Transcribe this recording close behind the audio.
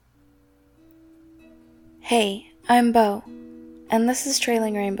Hey, I'm Bo, and this is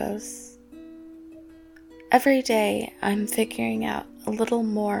Trailing Rainbows. Every day, I'm figuring out a little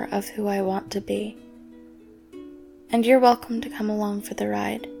more of who I want to be, and you're welcome to come along for the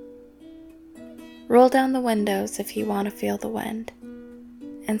ride. Roll down the windows if you want to feel the wind,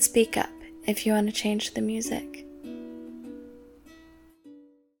 and speak up if you want to change the music.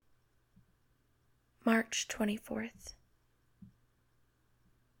 March 24th.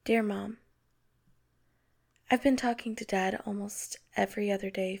 Dear Mom, I've been talking to Dad almost every other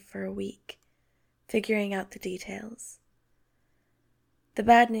day for a week, figuring out the details. The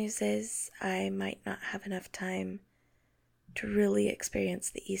bad news is I might not have enough time to really experience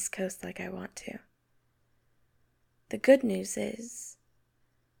the East Coast like I want to. The good news is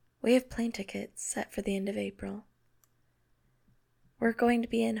we have plane tickets set for the end of April. We're going to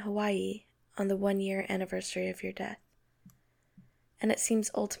be in Hawaii on the 1-year anniversary of your death, and it seems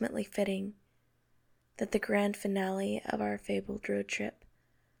ultimately fitting that the grand finale of our fabled road trip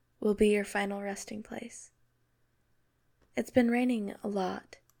will be your final resting place. It's been raining a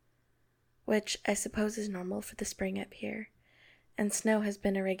lot, which I suppose is normal for the spring up here, and snow has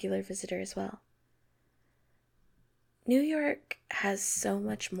been a regular visitor as well. New York has so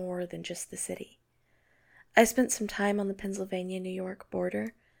much more than just the city. I spent some time on the Pennsylvania-New York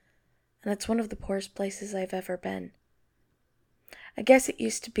border, and it's one of the poorest places I've ever been. I guess it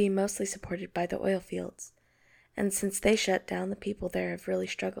used to be mostly supported by the oil fields, and since they shut down, the people there have really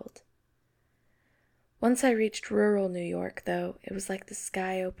struggled. Once I reached rural New York, though, it was like the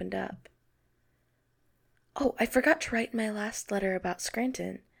sky opened up. Oh, I forgot to write my last letter about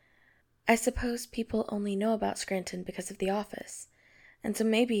Scranton. I suppose people only know about Scranton because of The Office, and so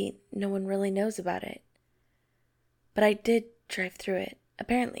maybe no one really knows about it. But I did drive through it.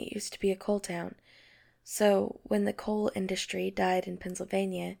 Apparently it used to be a coal town, so when the coal industry died in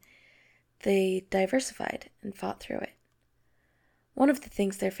Pennsylvania, they diversified and fought through it. One of the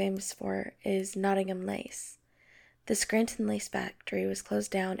things they're famous for is Nottingham lace. The Scranton Lace Factory was closed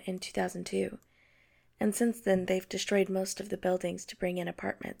down in 2002, and since then they've destroyed most of the buildings to bring in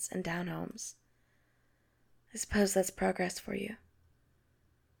apartments and townhomes. I suppose that's progress for you.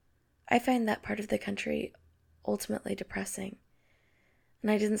 I find that part of the country ultimately depressing,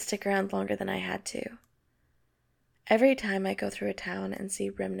 and I didn't stick around longer than I had to. Every time I go through a town and see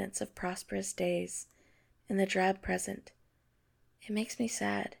remnants of prosperous days in the drab present, it makes me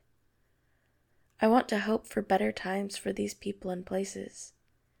sad. I want to hope for better times for these people and places.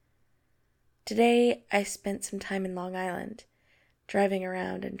 Today, I spent some time in Long Island, driving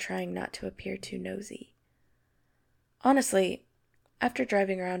around and trying not to appear too nosy. Honestly, after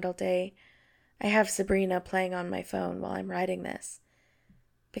driving around all day, I have Sabrina playing on my phone while I'm writing this,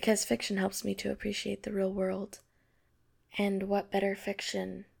 because fiction helps me to appreciate the real world. And what better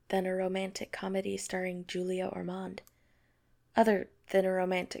fiction than a romantic comedy starring Julia Ormond? Other than a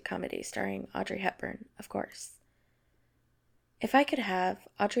romantic comedy starring Audrey Hepburn, of course. If I could have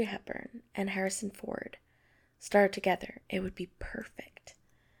Audrey Hepburn and Harrison Ford star together, it would be perfect.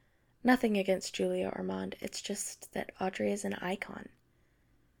 Nothing against Julia Ormond, it's just that Audrey is an icon.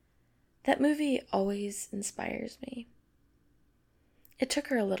 That movie always inspires me. It took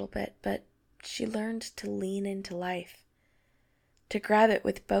her a little bit, but she learned to lean into life, to grab it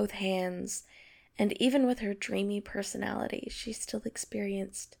with both hands, and even with her dreamy personality, she still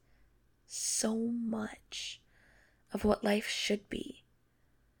experienced so much of what life should be.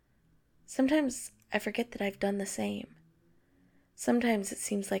 Sometimes I forget that I've done the same. Sometimes it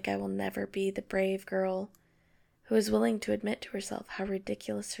seems like I will never be the brave girl who is willing to admit to herself how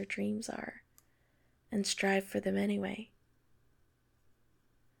ridiculous her dreams are, and strive for them anyway.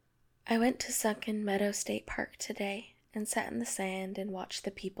 I went to Sunken Meadow State Park today and sat in the sand and watched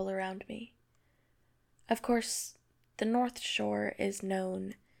the people around me. Of course, the North Shore is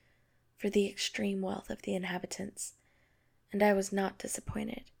known for the extreme wealth of the inhabitants, and I was not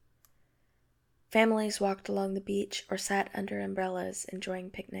disappointed. Families walked along the beach or sat under umbrellas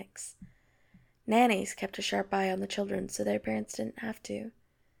enjoying picnics. Nannies kept a sharp eye on the children so their parents didn't have to.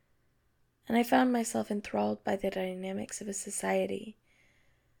 And I found myself enthralled by the dynamics of a society,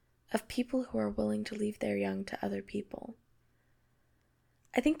 of people who are willing to leave their young to other people.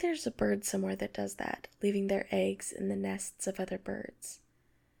 I think there's a bird somewhere that does that, leaving their eggs in the nests of other birds.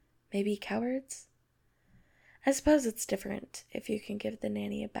 Maybe cowbirds? I suppose it's different if you can give the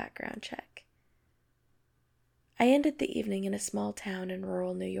nanny a background check. I ended the evening in a small town in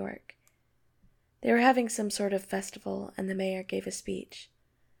rural New York. They were having some sort of festival, and the mayor gave a speech.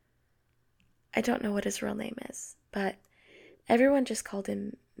 I don't know what his real name is, but everyone just called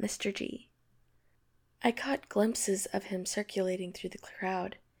him Mr. G. I caught glimpses of him circulating through the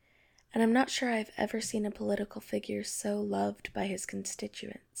crowd, and I'm not sure I've ever seen a political figure so loved by his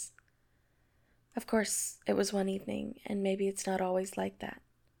constituents. Of course, it was one evening, and maybe it's not always like that.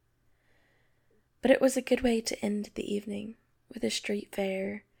 But it was a good way to end the evening, with a street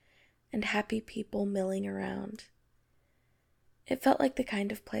fair and happy people milling around. It felt like the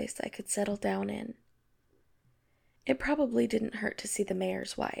kind of place I could settle down in. It probably didn't hurt to see the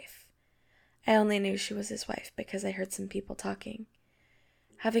mayor's wife. I only knew she was his wife because I heard some people talking,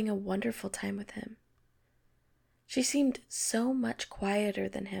 having a wonderful time with him. She seemed so much quieter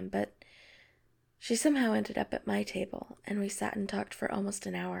than him, but she somehow ended up at my table, and we sat and talked for almost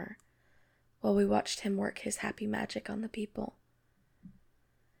an hour while we watched him work his happy magic on the people.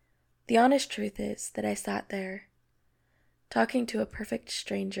 The honest truth is that I sat there, talking to a perfect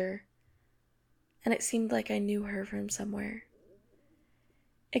stranger, and it seemed like I knew her from somewhere.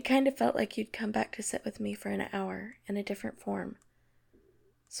 It kind of felt like you'd come back to sit with me for an hour in a different form,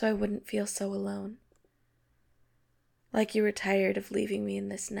 so I wouldn't feel so alone. Like you were tired of leaving me in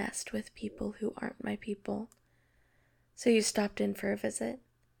this nest with people who aren't my people, so you stopped in for a visit.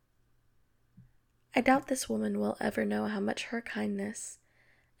 I doubt this woman will ever know how much her kindness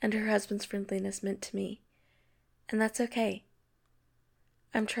and her husband's friendliness meant to me, and that's okay.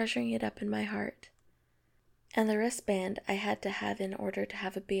 I'm treasuring it up in my heart. And the wristband I had to have in order to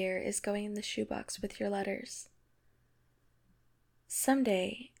have a beer is going in the shoebox with your letters.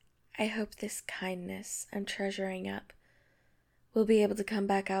 Someday, I hope this kindness I'm treasuring up will be able to come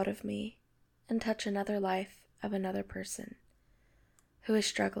back out of me and touch another life of another person who is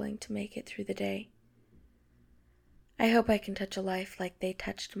struggling to make it through the day. I hope I can touch a life like they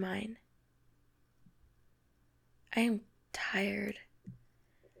touched mine. I am tired,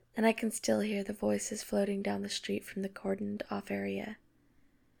 and I can still hear the voices floating down the street from the cordoned off area,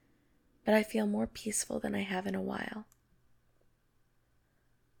 but I feel more peaceful than I have in a while.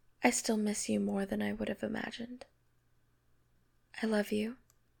 I still miss you more than I would have imagined. I love you.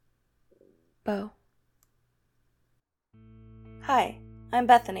 Bo. Hi, I'm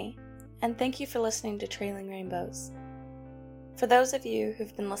Bethany, and thank you for listening to Trailing Rainbows. For those of you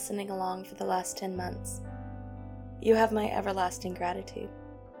who've been listening along for the last 10 months, you have my everlasting gratitude.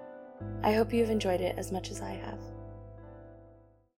 I hope you've enjoyed it as much as I have.